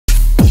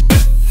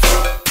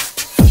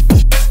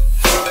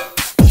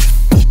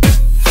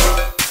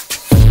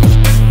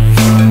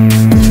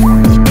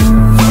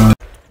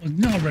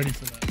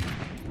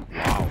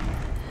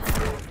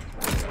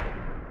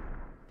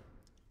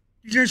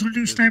guys want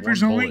to do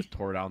snipers one only? bullet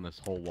tore down this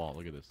whole wall.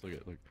 Look at this.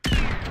 Look.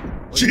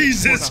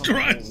 Jesus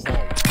Christ!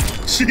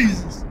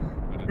 Jesus.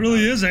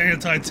 Really is an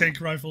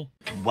anti-tank rifle.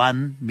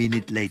 1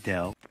 minute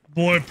later.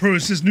 Boy,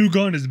 Bruce, this new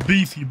gun is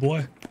beefy,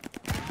 boy.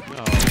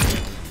 No.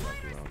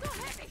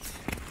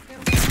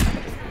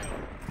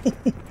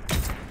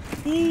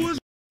 Oh, that's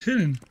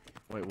hitting.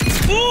 Wait,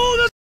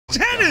 Oh, that's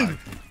hitting!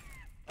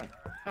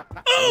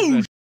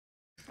 Oh!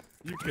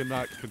 You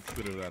cannot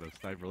consider that a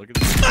sniper. Look at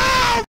this.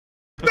 Oh!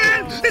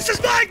 Man, this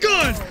is my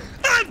gun!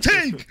 I'm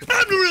tank!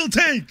 I'm the real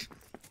tank!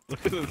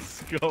 Look at the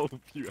scope.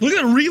 Look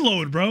at the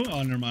reload, bro.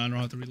 Oh, never mind. I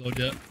don't have to reload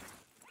yet.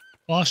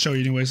 Well, I'll show you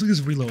anyways. Look at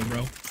this reload,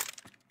 bro. Oh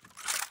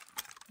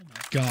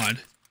my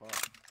god.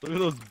 Look at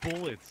those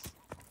bullets.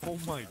 Oh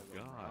my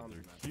god,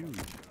 they're huge.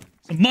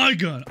 It's my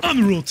gun.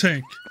 I'm the real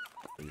tank.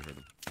 Oh, you heard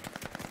him.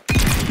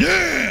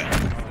 Yeah!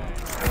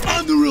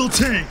 I'm the real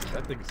tank.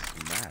 That thing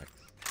smacks.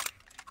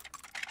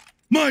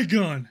 My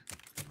gun.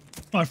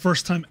 My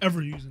first time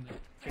ever using it.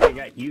 It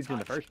got used in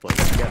the first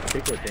place. You got to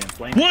pick with damn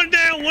flame. One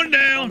down, one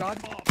down. Oh,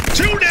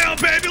 2 down,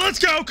 baby. Let's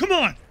go. Come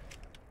on.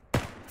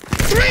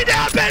 3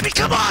 down, baby.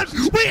 Come on.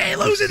 We ain't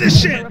losing this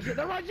shit.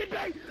 They're rushing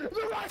me!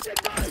 They're rushing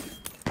me!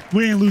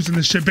 We ain't losing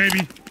this shit,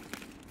 baby.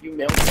 You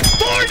nailed that.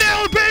 4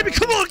 down, baby.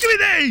 Come on. Give me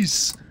the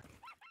ace.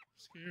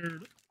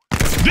 Scared.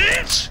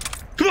 Bitch.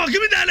 Come on.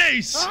 Give me that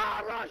ace.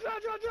 Ah, rush!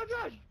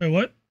 Wait,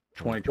 what?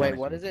 2020. Wait,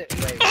 what is it?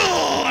 Wait.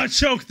 Oh, I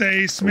choked the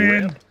ace,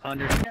 man. Rip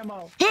under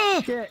ammo.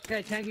 Ah, Shit.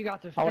 Okay, Tank, you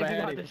got this. I Tank, would've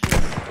you had got it.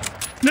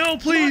 this shit. no,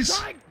 please.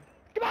 Come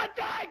on,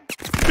 Tank!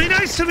 Be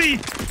nice to me.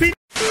 Be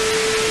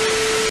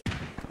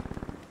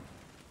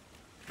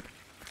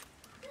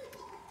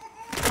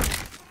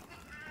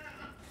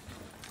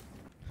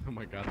Oh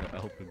my god, the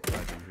elf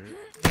inside you here.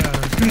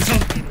 Yeah, it's gonna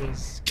sound like he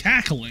was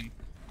cackling.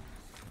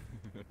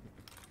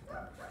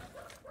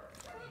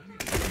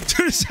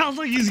 Dude, it sounds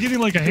like he's getting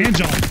like a hand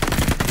job.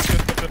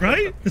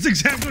 Right? That's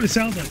exactly what it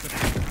sounds like.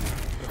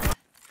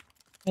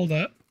 Hold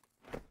that.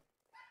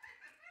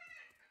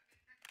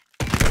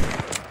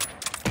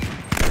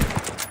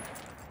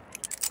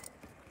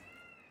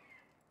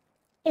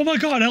 Oh my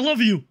god, I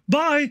love you.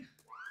 Bye.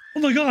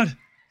 Oh my god.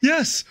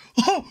 Yes.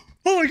 Oh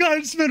my god, I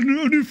just met a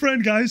new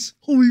friend, guys.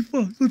 Holy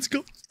fuck. Let's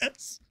go.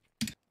 Yes.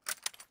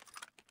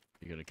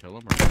 You gonna kill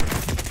him or?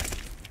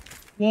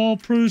 Well,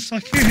 Bruce,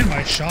 I can't hit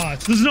my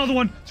shots. There's another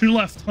one to your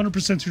left.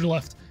 100% to your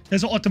left.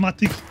 There's an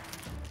automatic.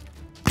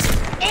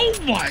 Oh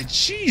my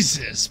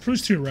Jesus.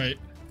 Bruce, to your right.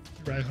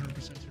 You're right,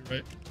 100% to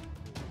your right.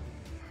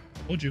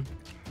 Told you.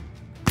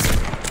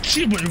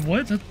 Gee, wait,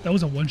 what? That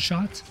was a one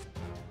shot?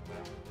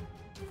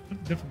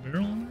 Different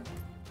barrel on there?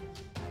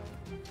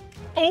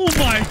 Oh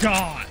my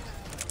god!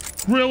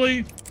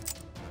 Really?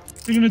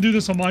 You're gonna do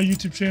this on my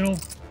YouTube channel?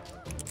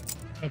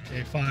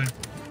 Okay, fine.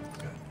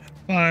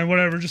 Fine,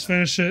 whatever, just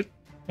finish it.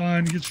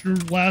 Fine, get your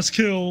last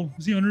kill.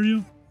 Is he under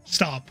you?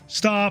 Stop.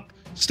 Stop.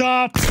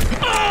 Stop.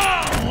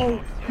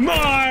 Oh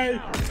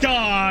my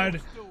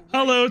god!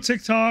 Hello,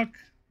 TikTok.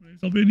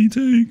 I'll be any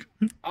tank.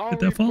 Get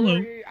that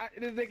follow.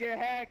 This nigga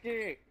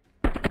hacking.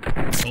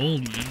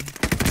 Old man.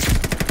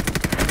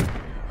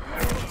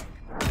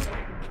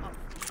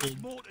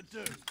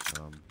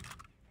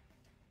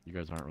 You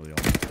guys aren't really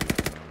all.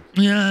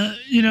 Yeah,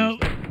 you know,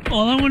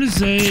 all I want to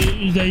say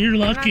is that you're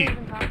lucky.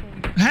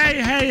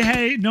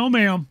 Hey, no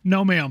ma'am,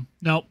 no ma'am,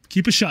 no,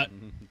 keep it shut.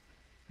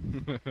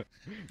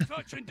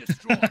 Touch and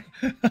destroy.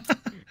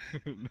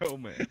 No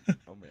man,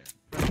 oh man.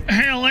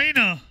 Hey,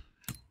 Elena.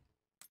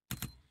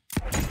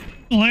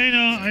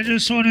 Elena, I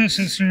just want to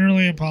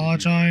sincerely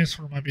apologize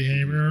for my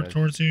behavior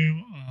towards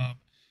you. I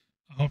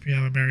hope you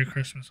have a Merry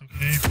Christmas,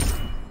 okay?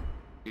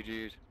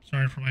 GG's.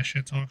 Sorry for my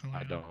shit talk, Elena.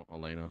 I don't,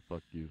 Elena.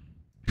 Fuck you.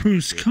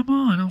 Bruce, come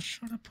on. I was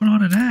trying to put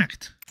on an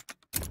act.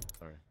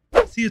 Sorry.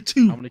 See you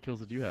too. How many kills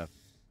did you have?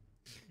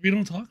 We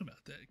don't talk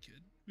about that, kid.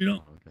 We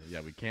don't. Oh, okay.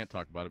 Yeah, we can't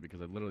talk about it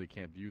because I literally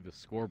can't view the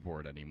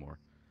scoreboard anymore.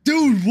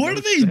 Dude, what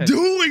are they sense.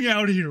 doing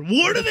out here?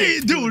 What are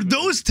they doing?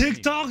 Those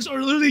TikToks are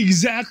literally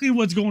exactly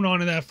what's going on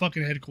in that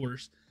fucking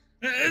headquarters.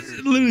 It's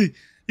literally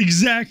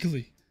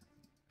exactly.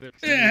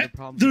 Yeah,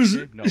 there's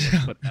No,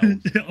 let's put L's.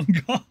 Oh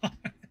god.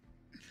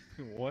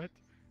 What?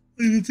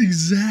 That's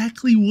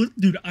exactly what,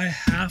 dude. I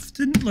have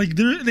to like.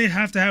 They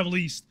have to have at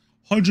least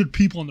 100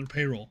 people on their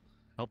payroll.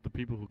 Help the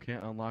people who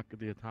can't unlock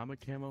the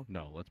atomic camo?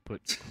 No, let's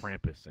put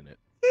Krampus in it.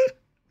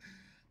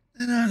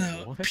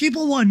 No. What?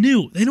 People want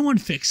new. They don't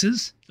want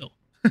fixes. No.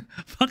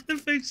 Fuck the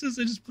fixes.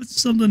 They just put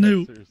something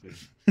new. Seriously.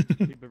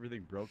 Keep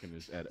everything broken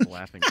is at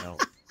laughing hell.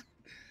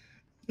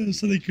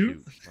 So they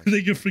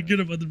can forget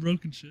about the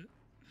broken shit.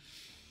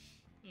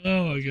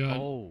 Oh my god.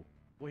 Oh,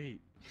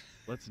 wait.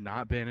 Let's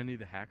not ban any of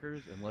the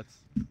hackers and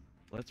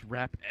let's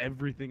wrap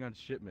everything on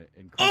shipment.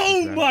 And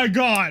Oh my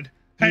god.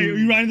 Hey, are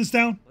you writing this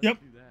down? Yep.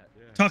 Do that,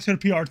 yeah. Talk to the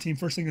PR team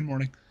first thing in the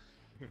morning.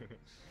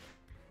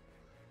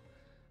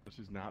 Let's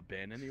just not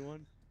ban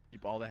anyone.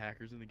 Keep all the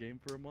hackers in the game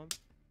for a month.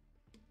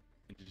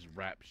 And just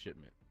wrap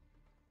shipment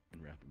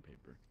in wrapping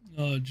paper.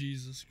 Oh,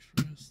 Jesus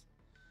Christ.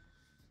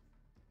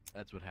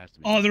 That's what has to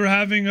be. Oh, they're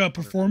having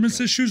performance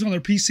issues on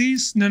their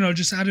PCs? No,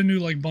 just add a new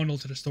like bundle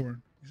to the store.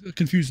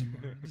 Confuse him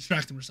or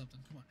distract him or something.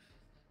 Come on.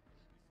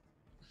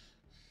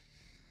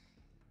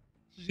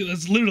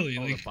 That's literally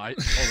Oh, like...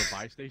 the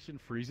buy station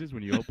freezes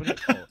when you open it?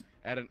 Oh,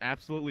 at an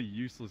absolutely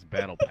useless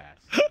battle pass.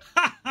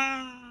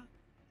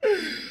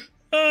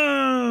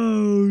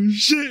 Oh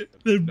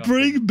shit! They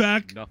bring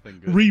back nothing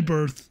good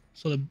Rebirth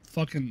so the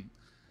fucking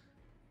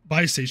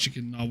buy station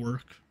can not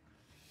work.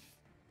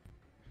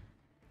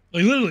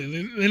 Like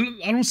literally,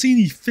 I don't see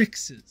any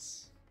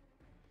fixes.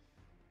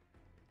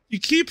 You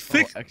keep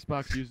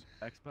Xbox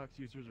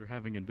users are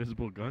having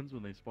invisible guns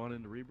when they spawn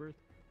into Rebirth.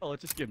 Oh,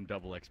 let's just give them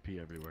double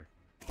XP everywhere.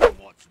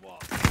 What's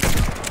what?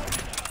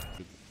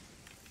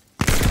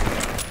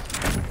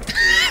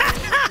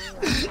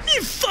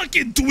 You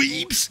fucking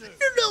dweebs!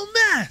 You're no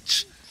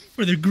match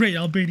for the great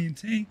Albanian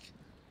tank.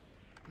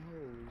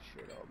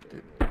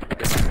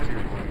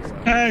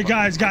 Hey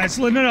guys,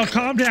 no,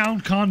 calm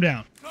down.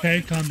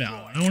 Okay, calm down.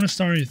 I don't want to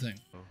start anything.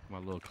 Oh, my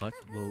little clutch,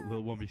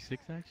 little 1v6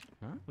 action?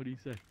 Huh? What do you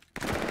say?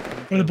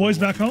 Are the boys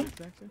back home?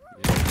 Yeah.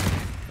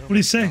 What do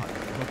you say?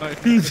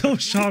 Dude,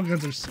 those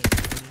shotguns are so...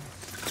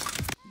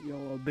 Yo,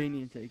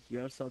 Albanian take, you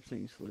gotta stop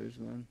saying slurs,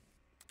 man.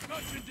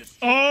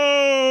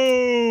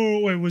 Oh,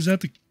 wait, was that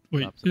the...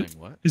 Wait, Stop saying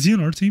what? is he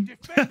on our team?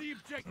 Defend the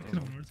objective.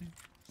 Get on our team.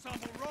 Some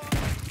will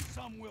rise,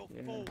 some will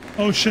fall.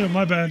 Oh shit,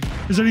 my bad.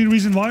 Is there any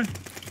reason why? Are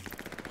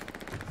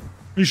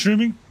you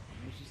streaming?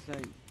 It's just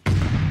like,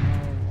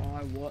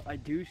 I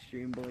do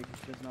stream, but like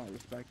it's just not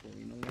respectful,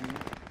 you know what I mean?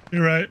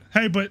 You're right.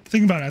 Hey, but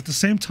think about it. At the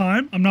same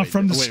time, I'm not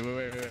from this...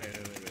 Wait.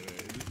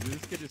 Did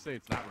this kid just say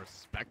it's not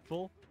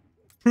respectful?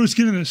 Who's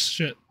getting this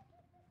shit?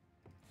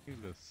 He's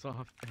a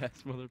soft ass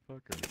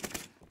motherfucker.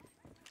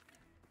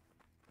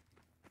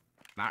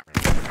 Not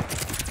really.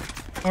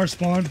 Our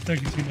spawn.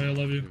 Thank you, teammate. I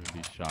love you. It would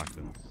be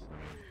shotguns.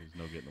 There's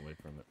no getting away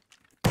from it.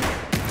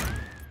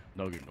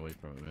 No getting away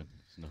from it, man.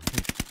 There's no...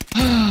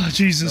 Ah,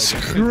 Jesus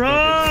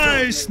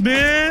Christ,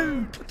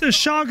 man! Put the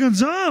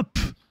shotguns up!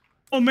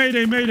 Oh,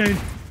 mayday, mayday!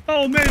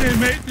 Oh, mayday,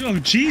 mayday! Oh,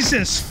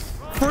 Jesus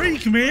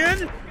freak,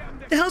 man!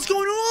 What the hell's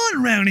going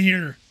on around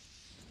here?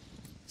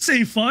 This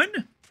ain't fun.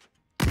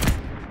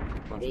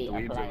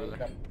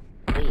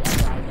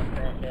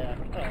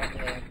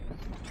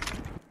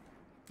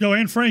 Yo,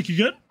 and Frank, you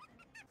good?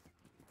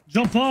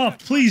 Jump up!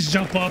 Please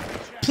jump up!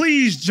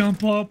 Please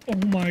jump up!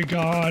 Oh my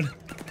God,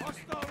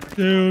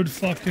 dude!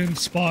 Fucking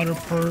spotter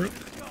perk.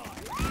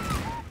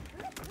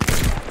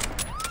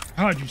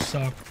 God, you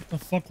suck. What the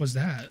fuck was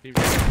that?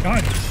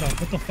 God, you suck.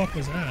 What the fuck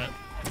was that?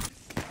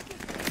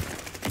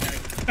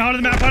 Out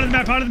of the map, out of the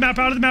map, out of the map,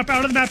 out of the map,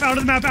 out of the map, out of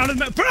the map, out of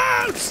the map.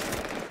 Browns!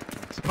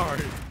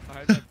 Sorry. I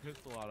had that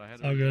pistol out. I had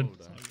to All good.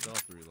 reload. I still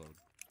have to reload.